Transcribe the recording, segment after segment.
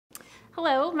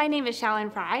Hello, my name is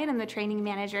Shalan and I'm the training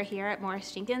manager here at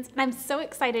Morris-Jenkins, and I'm so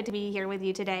excited to be here with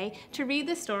you today to read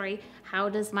the story, How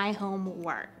Does My Home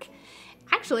Work?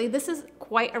 Actually, this is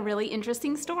quite a really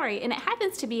interesting story, and it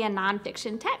happens to be a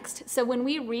nonfiction text. So when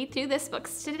we read through this book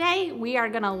today, we are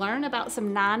going to learn about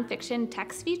some nonfiction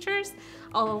text features,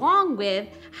 along with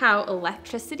how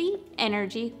electricity,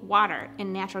 energy, water,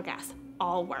 and natural gas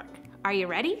all work. Are you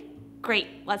ready? Great,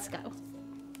 let's go.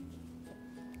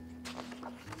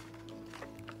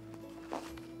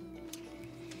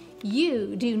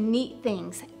 You do neat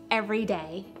things every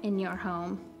day in your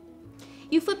home.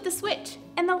 You flip the switch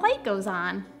and the light goes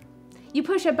on. You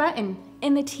push a button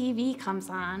and the TV comes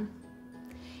on.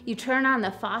 You turn on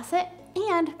the faucet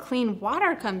and clean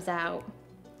water comes out.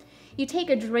 You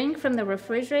take a drink from the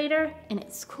refrigerator and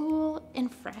it's cool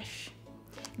and fresh.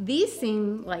 These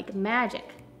seem like magic,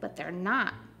 but they're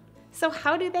not. So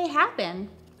how do they happen?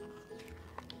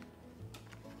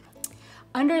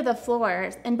 Under the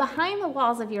floors and behind the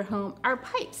walls of your home are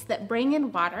pipes that bring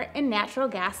in water and natural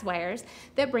gas wires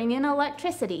that bring in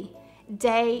electricity,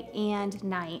 day and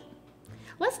night.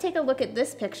 Let's take a look at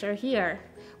this picture here.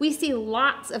 We see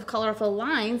lots of colorful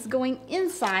lines going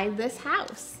inside this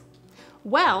house.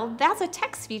 Well, that's a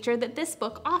text feature that this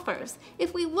book offers.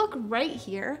 If we look right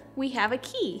here, we have a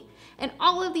key, and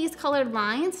all of these colored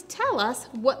lines tell us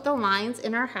what the lines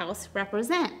in our house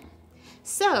represent.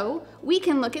 So we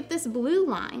can look at this blue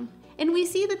line, and we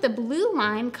see that the blue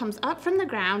line comes up from the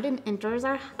ground and enters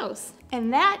our house.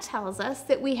 And that tells us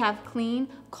that we have clean,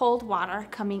 cold water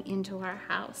coming into our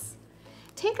house.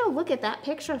 Take a look at that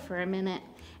picture for a minute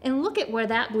and look at where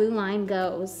that blue line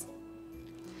goes.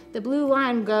 The blue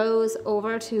line goes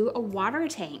over to a water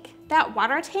tank. That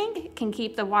water tank can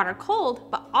keep the water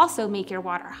cold, but also make your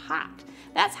water hot.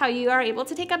 That's how you are able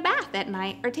to take a bath at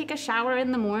night or take a shower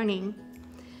in the morning.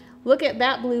 Look at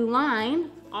that blue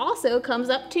line also comes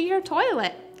up to your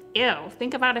toilet. Ew,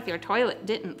 think about if your toilet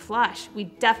didn't flush. We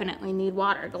definitely need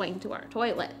water going to our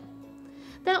toilet.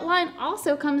 That line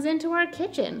also comes into our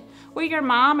kitchen, where your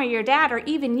mom or your dad or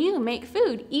even you make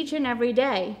food each and every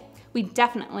day. We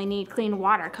definitely need clean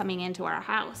water coming into our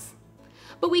house.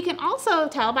 But we can also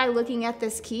tell by looking at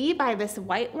this key, by this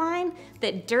white line,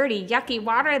 that dirty, yucky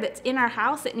water that's in our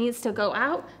house that needs to go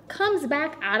out comes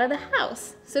back out of the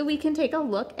house. So we can take a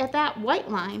look at that white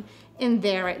line, and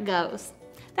there it goes.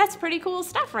 That's pretty cool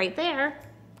stuff right there.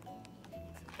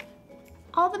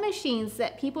 All the machines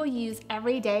that people use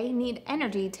every day need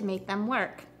energy to make them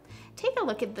work. Take a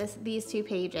look at these two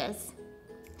pages.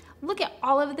 Look at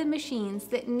all of the machines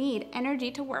that need energy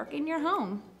to work in your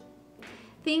home.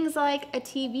 Things like a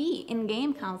TV and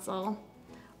game console,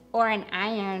 or an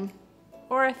iron,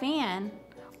 or a fan,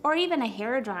 or even a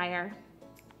hair dryer.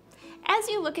 As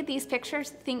you look at these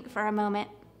pictures, think for a moment.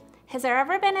 Has there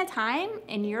ever been a time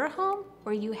in your home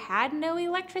where you had no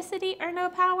electricity or no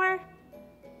power?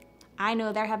 I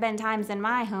know there have been times in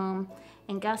my home,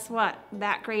 and guess what?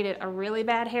 That created a really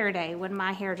bad hair day when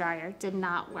my hair dryer did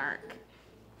not work.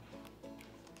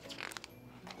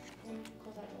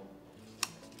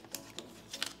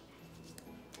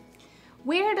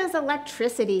 Where does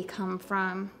electricity come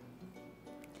from?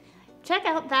 Check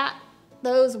out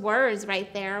those words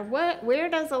right there. Where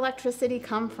does electricity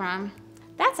come from?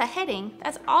 That's a heading.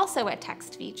 That's also a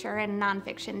text feature in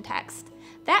nonfiction text.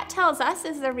 That tells us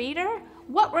as the reader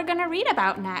what we're going to read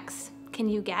about next. Can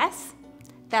you guess?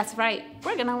 That's right.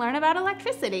 We're going to learn about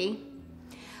electricity.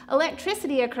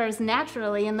 Electricity occurs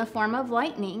naturally in the form of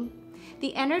lightning.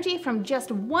 The energy from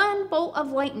just one bolt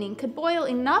of lightning could boil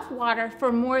enough water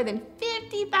for more than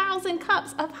 50,000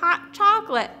 cups of hot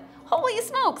chocolate. Holy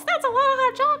smokes, that's a lot of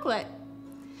hot chocolate.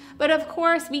 But of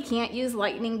course, we can't use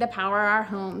lightning to power our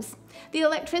homes. The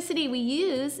electricity we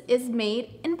use is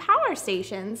made in power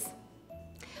stations.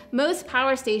 Most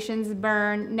power stations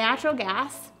burn natural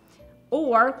gas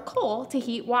or coal to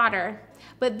heat water,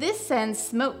 but this sends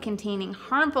smoke containing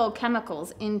harmful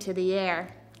chemicals into the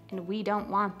air, and we don't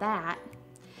want that.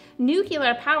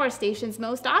 Nuclear power stations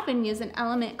most often use an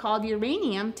element called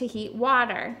uranium to heat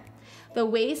water. The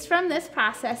waste from this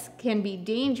process can be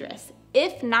dangerous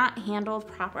if not handled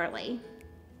properly.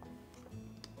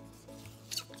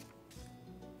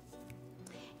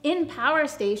 In power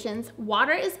stations,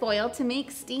 water is boiled to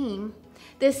make steam.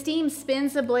 The steam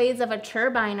spins the blades of a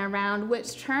turbine around,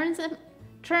 which turns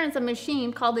a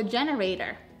machine called a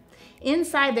generator.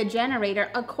 Inside the generator,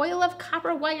 a coil of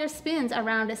copper wire spins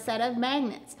around a set of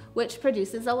magnets, which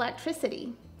produces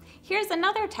electricity. Here's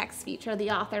another text feature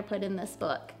the author put in this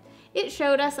book. It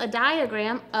showed us a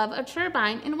diagram of a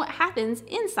turbine and what happens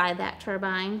inside that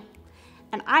turbine.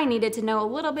 And I needed to know a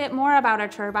little bit more about a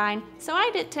turbine, so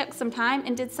I took some time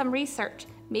and did some research.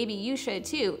 Maybe you should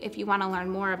too if you want to learn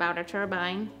more about a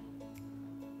turbine.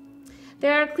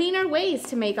 There are cleaner ways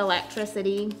to make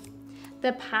electricity.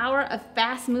 The power of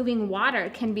fast-moving water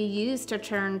can be used to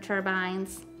turn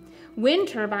turbines. Wind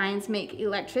turbines make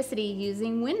electricity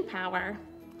using wind power.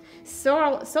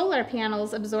 Solar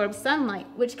panels absorb sunlight,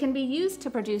 which can be used to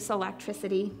produce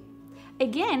electricity.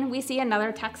 Again, we see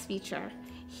another text feature.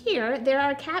 Here, there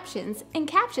are captions, and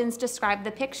captions describe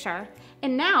the picture.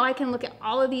 And now I can look at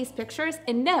all of these pictures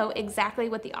and know exactly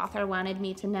what the author wanted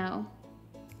me to know.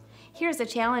 Here's a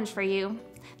challenge for you.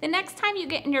 The next time you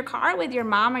get in your car with your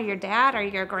mom or your dad or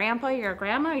your grandpa, your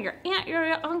grandma, your aunt,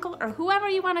 your uncle, or whoever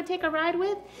you want to take a ride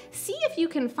with, see if you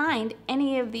can find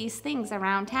any of these things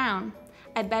around town.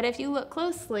 I bet if you look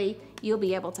closely, you'll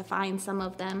be able to find some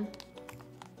of them.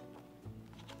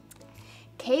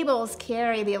 Cables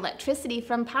carry the electricity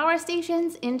from power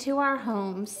stations into our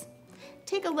homes.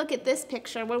 Take a look at this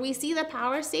picture where we see the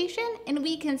power station and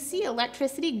we can see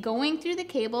electricity going through the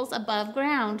cables above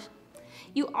ground.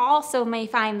 You also may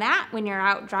find that when you're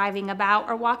out driving about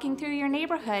or walking through your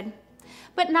neighborhood.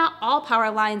 But not all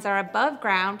power lines are above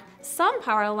ground. Some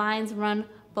power lines run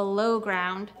below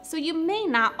ground, so you may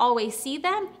not always see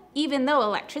them, even though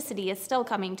electricity is still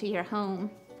coming to your home.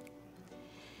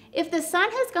 If the sun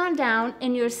has gone down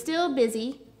and you're still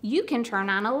busy, you can turn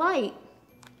on a light.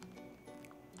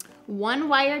 One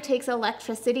wire takes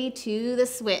electricity to the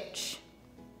switch.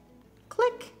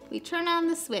 Click, we turn on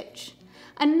the switch.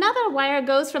 Another wire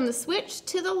goes from the switch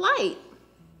to the light.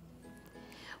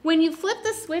 When you flip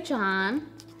the switch on,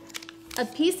 a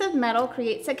piece of metal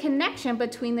creates a connection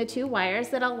between the two wires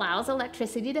that allows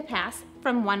electricity to pass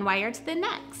from one wire to the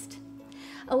next.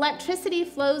 Electricity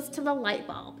flows to the light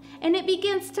bulb and it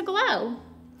begins to glow.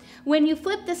 When you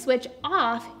flip the switch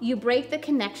off, you break the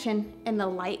connection and the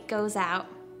light goes out.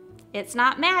 It's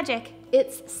not magic,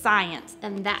 it's science,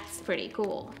 and that's pretty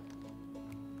cool.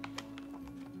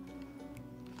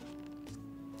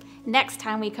 Next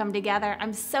time we come together,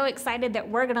 I'm so excited that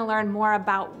we're gonna learn more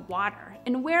about water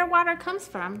and where water comes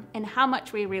from and how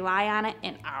much we rely on it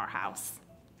in our house.